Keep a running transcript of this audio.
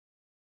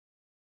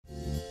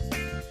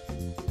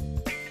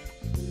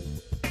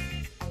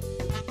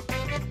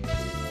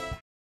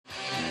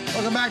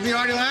Welcome back to the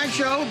Artie Lange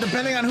Show.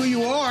 Depending on who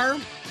you are,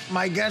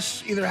 my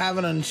guests either have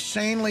an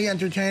insanely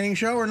entertaining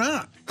show or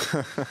not.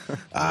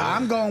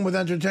 I'm going with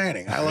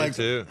entertaining. I like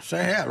too.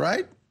 Say yeah,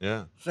 right?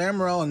 Yeah. Sam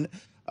Morril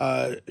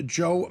and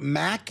Joe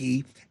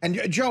Machi.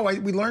 And Joe,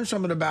 we learned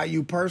something about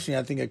you personally.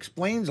 I think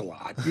explains a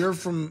lot. You're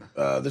from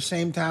the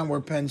same town where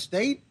Penn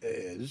State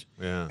is.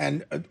 Yeah.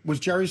 And was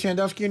Jerry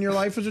Sandusky in your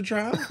life as a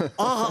child?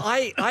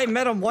 I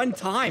met him one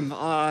time, when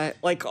I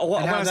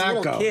was a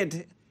little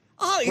kid.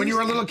 Oh, when you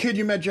were a little kid,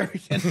 you met Jerry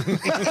Sandusky.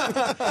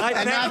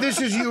 And now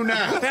this is you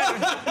now.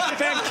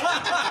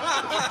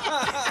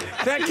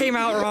 That came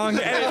out wrong.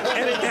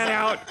 Edit that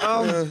out.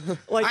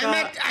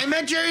 I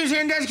met Jerry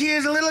Sandusky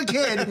as a little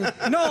kid.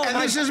 No,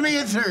 and this is me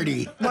at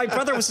 30. My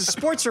brother was a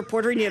sports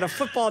reporter, and he had a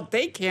football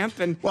day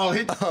camp. And what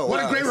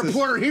a great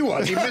reporter he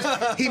was.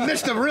 He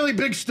missed a really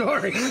big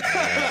story.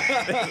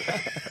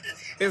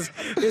 He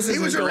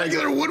was a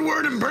regular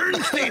Woodward and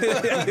Bernstein.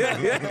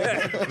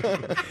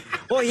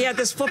 Well, he had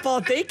this football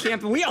day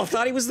camp, and we all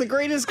thought he was the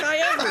greatest guy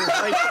ever.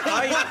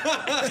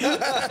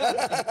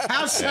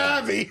 How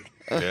savvy.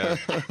 Yeah.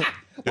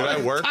 Dude,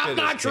 I worked at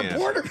his camp.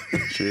 Reporter.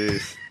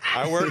 Jeez.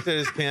 I worked at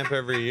his camp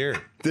every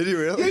year. Did you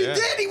really? Yeah, he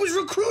did. He was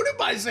recruited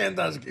by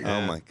Sandusky.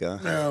 Oh, my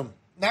God. No.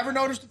 Never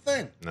noticed a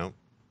thing. No.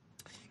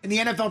 In the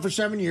NFL for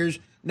 7 years,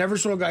 never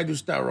saw a guy do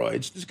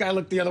steroids. This guy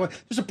looked the other way.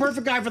 Just a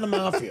perfect guy for the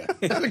mafia.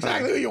 That's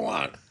exactly who you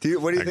want.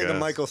 What do you think of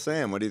Michael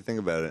Sam? What do you think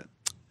about it?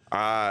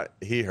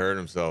 He hurt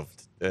himself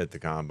at the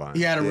combine.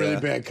 He had a really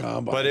bad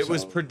combine. But it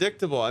was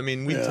predictable. I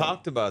mean, we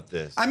talked about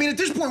this. I mean, at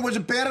this point, was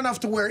it bad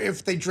enough to where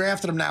if they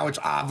drafted him now, it's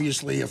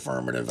obviously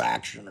affirmative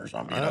action or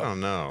something? I don't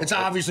know. It's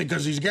obviously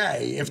because he's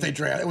gay. If they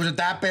draft, was it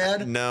that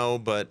bad? No,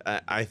 but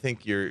I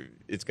think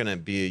it's going to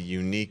be a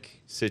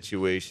unique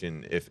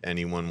situation if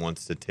anyone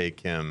wants to take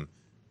him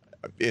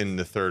in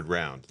the third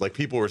round. Like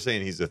people were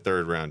saying, he's a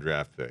third-round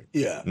draft pick.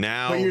 Yeah.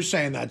 Now, but you're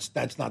saying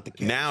that's not the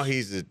case. Now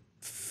he's a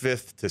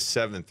 5th to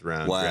 7th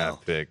round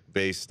draft pick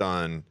based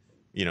on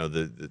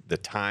the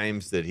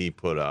times that he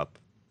put up.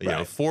 You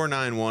know,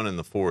 4.91 in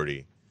the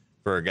 40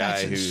 for a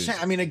guy who's.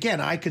 I mean, again,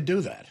 I could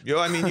do that.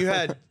 I mean, you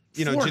had.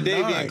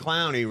 Jadeveon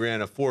Clowney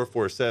ran a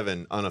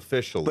 4.47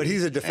 unofficially. But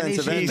he's a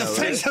defensive end. He's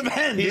defensive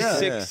end. He's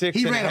 6'6".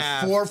 He ran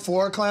a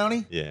 4.4,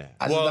 Clowney? Yeah.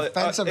 As a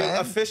defensive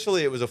end?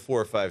 Officially, it was a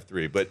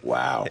 4.53. But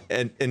wow.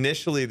 And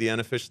initially, the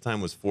unofficial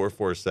time was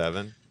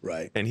 4.47.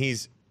 Right. And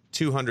he's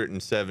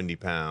 270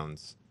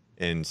 pounds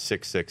and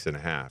 6'6" and a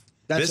half.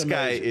 This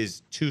guy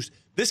is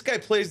This guy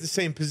plays the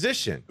same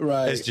position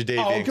as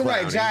Jadeveon Clowney.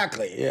 Right,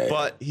 exactly. Yeah,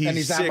 but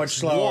he's that much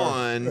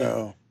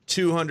slower.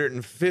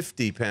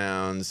 250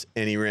 pounds,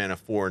 and he ran a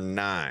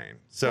 4.9.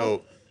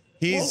 So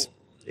he's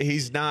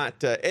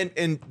not.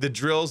 And the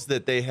drills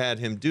that they had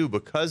him do,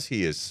 because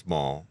he is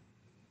small,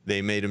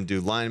 they made him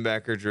do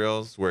linebacker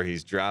drills where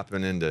he's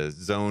dropping into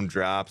zone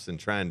drops and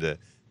trying to,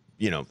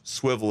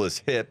 swivel his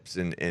hips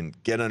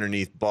and get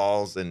underneath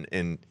balls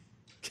and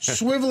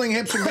swiveling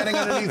hips and getting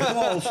underneath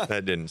balls.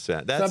 That didn't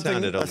sound. That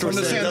sounded a from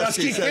the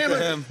Sandusky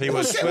camera. He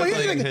was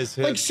swiveling his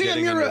hips,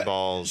 getting under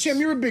balls. Sam,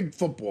 you're a big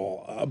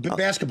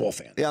basketball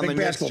fan. Yeah, I'm big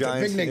a basketball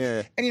fan. Big Nick.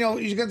 Yeah. And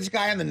you got this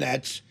guy on the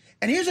Nets.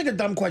 And here's like a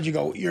dumb question. You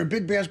go, you're a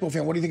big basketball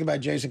fan. What do you think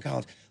about Jason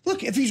Collins?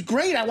 Look, if he's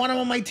great, I want him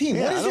on my team.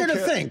 What is there to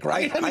think,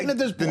 right? I mean, at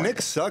this point. The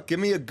Knicks suck. Give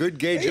me a good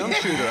gay jump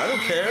shooter. I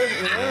don't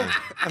care.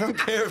 I don't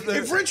care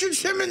if Richard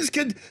Simmons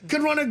could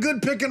run a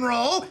good pick and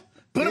roll.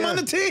 Put him on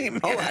the team.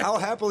 I'll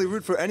happily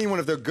root for anyone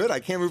if they're good. I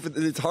can't root for.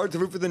 It's hard to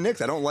root for the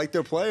Knicks. I don't like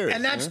their players.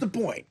 And that's the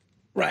point,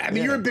 right? I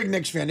mean, you're a big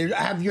Knicks fan.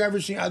 Have you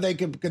ever seen?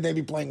 Could they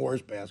be playing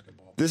worse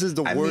basketball? This is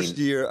the worst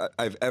year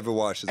I've ever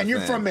watched. And you're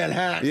from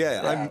Manhattan.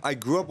 Yeah, I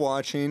grew up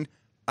watching.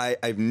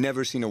 I've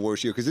never seen a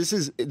worse year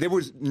because there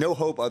was no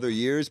hope other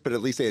years, but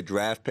at least they had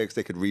draft picks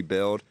they could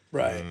rebuild.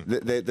 Right.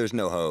 There's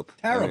no hope.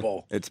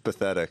 Terrible. It's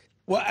pathetic.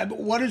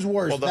 What is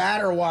worse,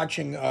 that or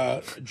watching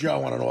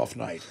Joe on an off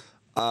night?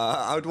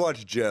 I would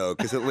watch Joe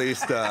because at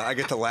least I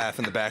get to laugh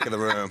in the back of the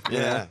room.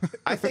 Yeah,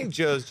 I think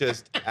Joe's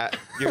just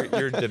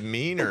your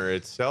demeanor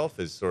itself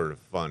is sort of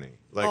funny.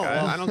 Like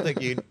I don't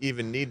think you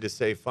even need to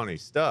say funny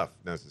stuff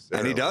necessarily.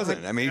 And he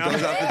doesn't. I mean, he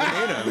goes off the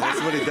demeanor. I mean,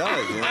 that's what he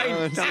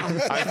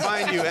does. I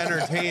find you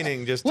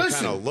entertaining just to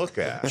kind of look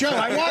at. Joe,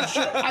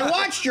 I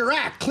watched your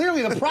act.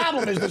 Clearly, the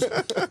problem is this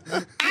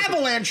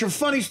avalanche of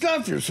funny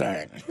stuff you're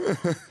saying.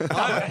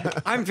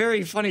 I'm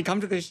very funny.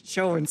 Come to this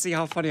show and see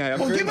how funny I am.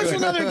 Well, give us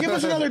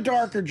another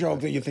darker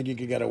joke that you think you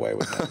could get away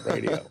with on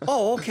radio.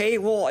 Oh, okay.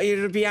 Well,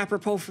 it would be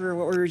apropos for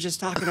what we were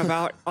just talking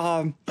about.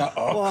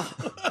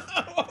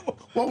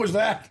 What was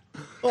that?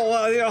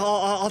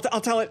 Well,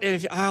 I'll tell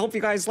it. I hope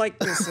you guys like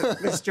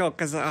this joke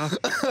because,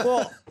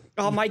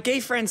 my gay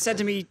friend said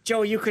to me,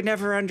 "Joe, you could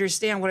never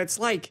understand what it's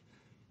like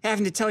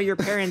having to tell your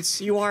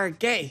parents you are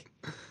gay."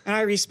 And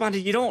I responded,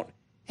 "You don't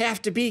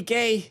have to be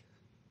gay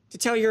to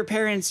tell your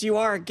parents you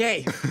are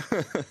gay."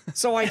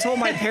 So I told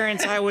my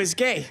parents I was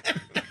gay.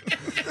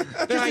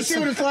 Just to see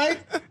what it's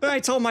like. Then I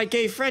told my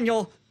gay friend,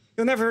 "You'll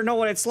never know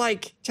what it's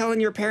like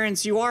telling your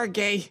parents you are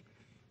gay,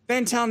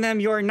 then telling them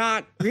you're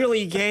not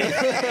really gay."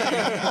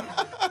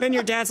 then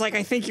your dad's like,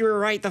 I think you were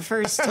right the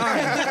first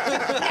time.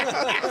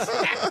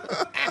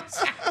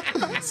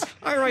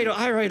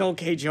 I write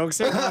okay jokes.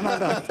 They're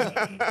not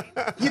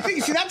up. You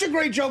think? See, that's a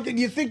great joke. And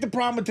you think the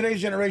problem with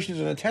today's generation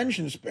is an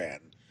attention span?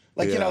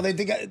 Like you know, they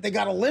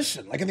got to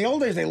listen. Like in the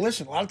old days, they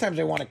listen. A lot of times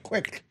they want it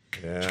quick.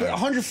 Yeah.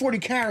 140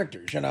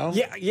 characters. You know.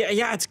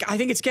 Yeah. I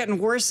think it's getting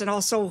worse, and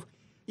also,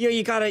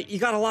 you got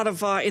a lot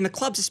of in the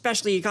clubs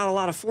especially. You got a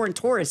lot of foreign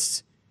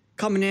tourists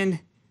coming in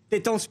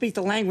that don't speak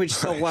the language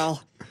so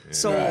well.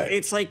 So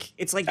it's like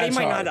they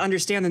might not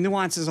understand the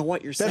nuances of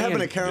what you're saying. That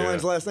happened at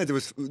Caroline's last night. There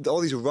was all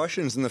these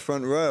Russians in the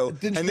front row,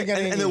 and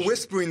they're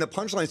whispering the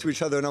punchlines to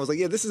each other. And I was like,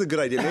 "Yeah, this is a good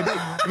idea.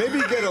 Maybe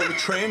get a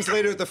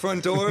translator at the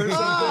front door or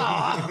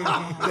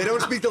something." They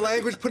don't speak the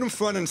language. Put them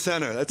front and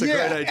center. That's a great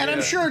idea. And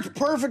I'm sure it's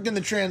perfect in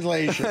the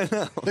translation.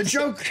 The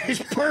joke is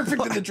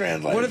perfect in the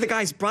translation. One of the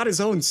guys brought his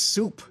own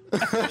soup. He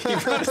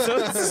brought his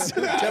own soup.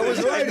 That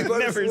was right. I've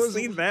never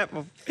seen that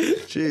before.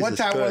 Jesus One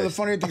time, Christ. one of the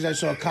funnier things I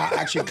saw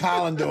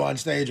Colin do on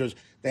stage was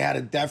they had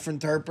a deaf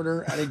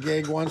interpreter at a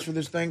gig once for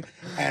this thing,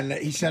 and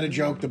he said a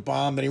joke to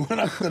bomb, and he went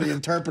up to the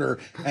interpreter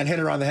and hit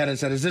her on the head and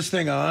said, "Is this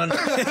thing on?" Now,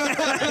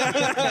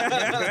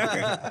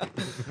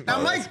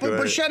 Mike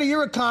Bruschetti,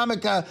 you're a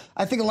comic. I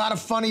think a lot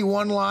of funny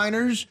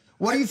one-liners.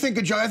 What do you think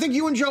of Joe? I think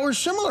you and Joe are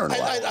similar in a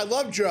lot. I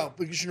love Joe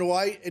because you know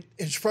why?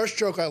 His first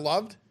joke I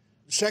loved.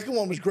 The second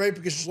one was great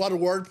because there's a lot of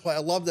wordplay. I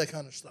love that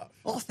kind of stuff.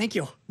 Oh, thank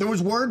you. There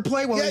was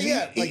wordplay. Well,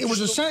 Yeah.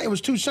 It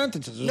was two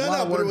sentences. There was a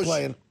lot of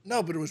wordplay.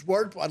 But it was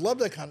wordplay. I love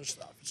that kind of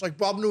stuff. It's like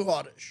Bob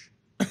Newhartish.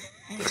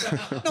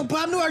 No,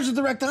 Bob Newhart is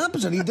the direct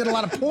opposite. He did a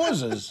lot of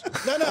pauses.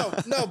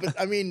 No, but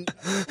I mean,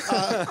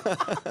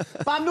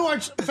 Bob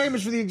Newhart's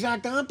famous for the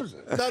exact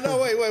opposite. no,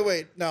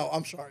 wait. No,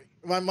 I'm sorry.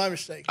 My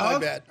mistake. My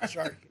bad.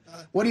 Sorry.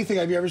 What do you think?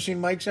 Have you ever seen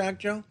Mike's act,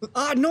 Joe?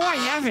 No, I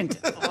haven't.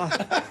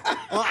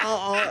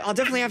 I'll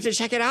definitely have to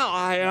check it out.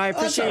 I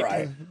appreciate. That's all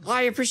right.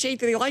 I appreciate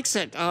that he likes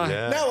it. No, I do.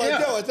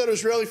 I thought it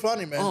was really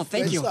funny, man. Oh,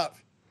 thank Great you.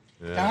 Stuff.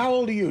 Now, how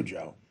old are you,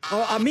 Joe?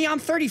 Me, I'm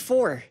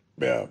 34.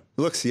 Yeah.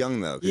 Looks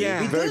young though.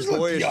 Yeah. He Very does look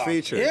boyish young.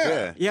 features.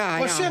 Yeah. Yeah,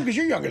 Well, yeah. Sam, because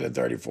you're younger than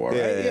 34, right?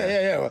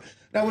 Yeah.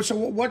 Now, so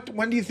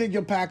when do you think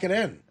you'll pack it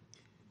in?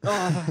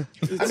 I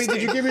mean,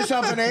 did you give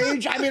yourself an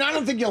age? I mean, I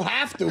don't think you'll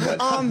have to,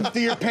 but do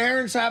your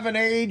parents have an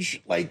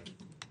age like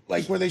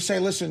where they say,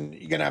 listen,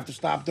 you're going to have to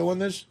stop doing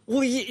this?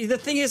 Well, the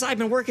thing is, I've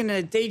been working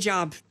a day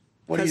job.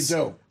 What do you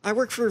do? I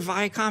work for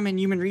Viacom and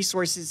Human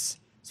Resources.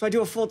 So I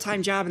do a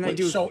full-time job, and I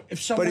do. So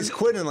if someone, But he's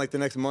quitting in like the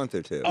next month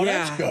or two. Oh,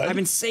 that's good. I've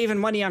been saving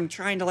money. I'm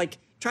trying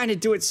to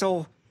do it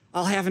so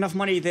I'll have enough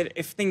money that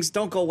if things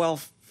don't go well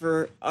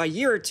for a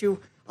year or two,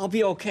 I'll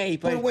be okay.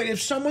 But wait,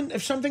 if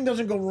something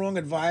doesn't go wrong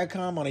at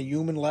Viacom on a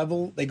human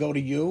level, they go to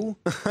you?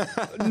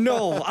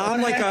 no,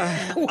 I'm like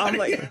a. I'm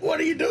like. What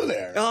do you do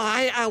there?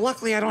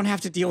 Luckily, I don't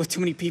have to deal with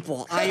too many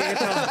people. I'm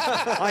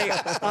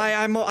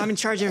in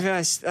charge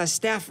of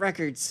staff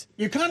records.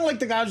 You're kind of like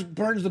the guy who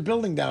burns the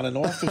building down in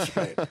Office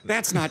Space.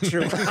 That's not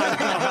true.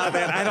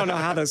 I don't know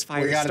how those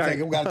fires start.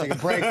 We got to take a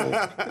break.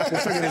 We'll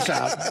figure this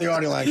out. The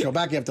Artie Lange Show.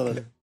 Back after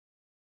this.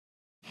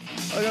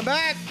 Welcome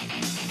back.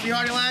 The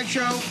Artie Lange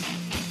Show.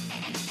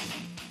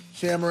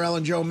 Sam Morril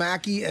and Joe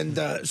Machi. And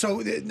so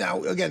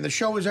now, again, the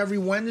show is every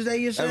Wednesday,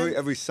 you said?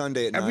 Every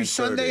Sunday at 9:30. Every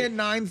Sunday at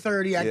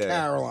 9:30 at Yeah.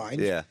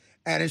 Caroline's. Yeah.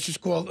 And it's just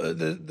called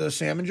the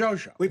Sam and Joe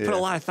Show. We put a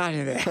lot of thought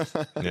into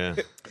that. Yeah.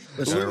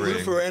 Lou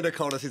Ferranda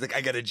called us. He's like,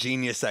 I got a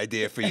genius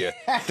idea for you.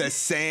 The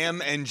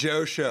Sam and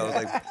Joe Show. I was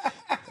like,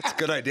 that's a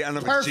good idea. I don't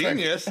know if it's Perfect.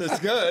 genius. It's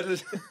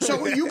good.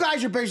 So you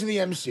guys are basically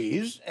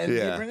MCs, and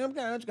Yeah. you bring up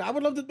guys. I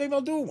would love to. Maybe I'll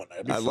do one.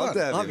 It'd be I fun. love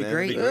that. That'd be man.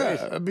 great.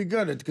 Yeah, it'd be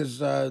good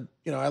because I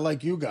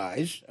like you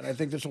guys, and I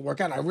think this will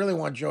work out. I really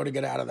want Joe to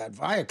get out of that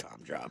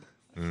Viacom job.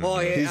 Oh,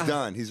 yeah. He's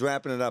done. He's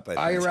wrapping it up. I think.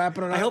 Are you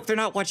wrapping it up? I hope they're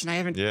not watching. I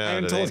haven't Do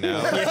told they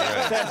them. know?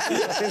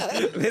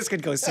 This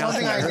could go I south.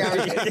 don't think I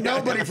guarantee.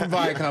 Nobody from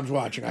Viacom's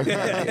watching. I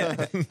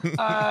guarantee.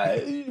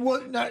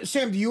 Now,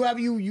 Sam, do you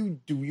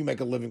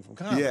make a living from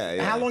comedy?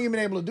 Yeah. How long you been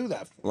able to do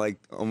that for? like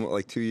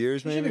 2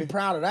 years, You should be maybe.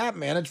 proud of that,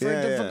 man. It's very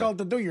Yeah, yeah. difficult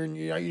to do.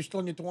 Are you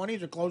still in your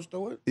 20s or close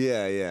to it?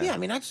 Yeah. Yeah, I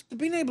mean, that's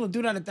being able to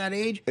do that at that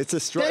age. It's a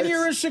Then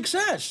you're a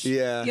success.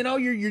 Yeah. You know,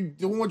 you're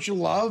doing what you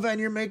love and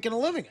you're making a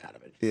living out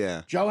of it.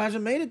 Yeah. Joe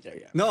hasn't made it there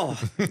yet. No.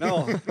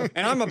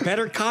 And I'm a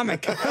better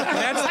comic.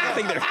 That's the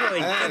thing that really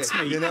gets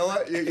me. You know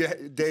what?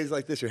 Days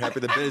like this, you're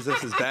happy the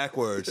business is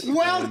backwards.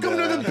 Welcome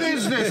to the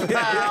business,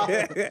 pal.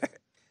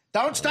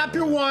 Don't stop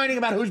your whining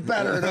about who's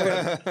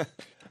better.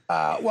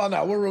 Well,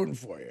 no, we're rooting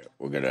for you.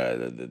 We're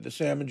gonna the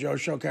Sam and Joe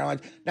Show,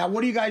 Caroline. Now, what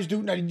do you guys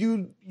do? Now,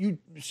 you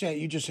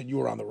just said you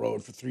were on the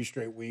road for 3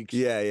 straight weeks.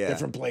 Yeah.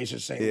 Different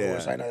places, St. Yeah.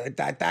 Louis. I know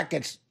that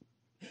gets.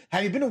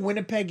 Have you been to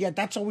Winnipeg yet?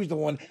 That's always the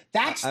one.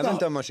 I haven't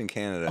done much in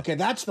Canada. Okay,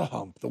 that's the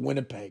hump, the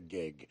Winnipeg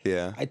gig.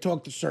 Yeah. I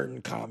talked to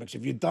certain comics.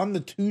 If you've done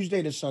the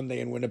Tuesday to Sunday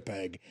in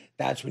Winnipeg,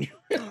 that's when you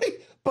really.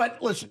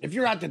 But listen, if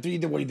you're out there, you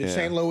did what you did,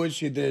 St.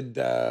 Louis, you did.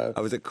 I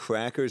was at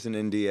Crackers in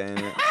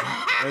Indiana.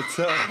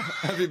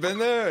 Have you been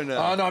there or no?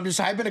 Oh no, I've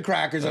been to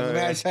Crackers, and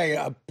may I say,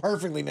 a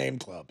perfectly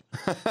named club.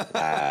 All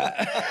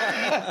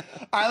right,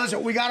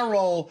 listen, we got to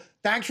roll.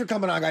 Thanks for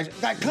coming on, guys.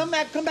 Come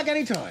back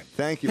anytime.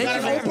 Thank you. You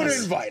got an open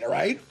invite, all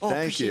right?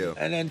 Thank you.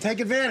 And then take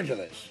advantage of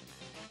this.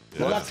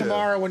 Good luck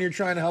tomorrow when you're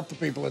trying to help the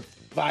people at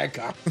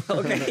Viacom.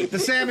 Okay. The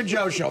Sam and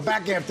Joe Show.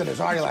 Back after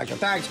this. Artie Lange.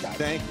 Thanks, guys.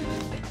 Thank you.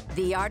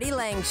 The Artie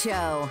Lange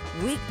Show.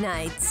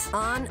 Weeknights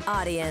on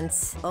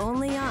Audience.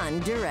 Only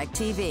on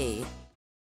DirecTV.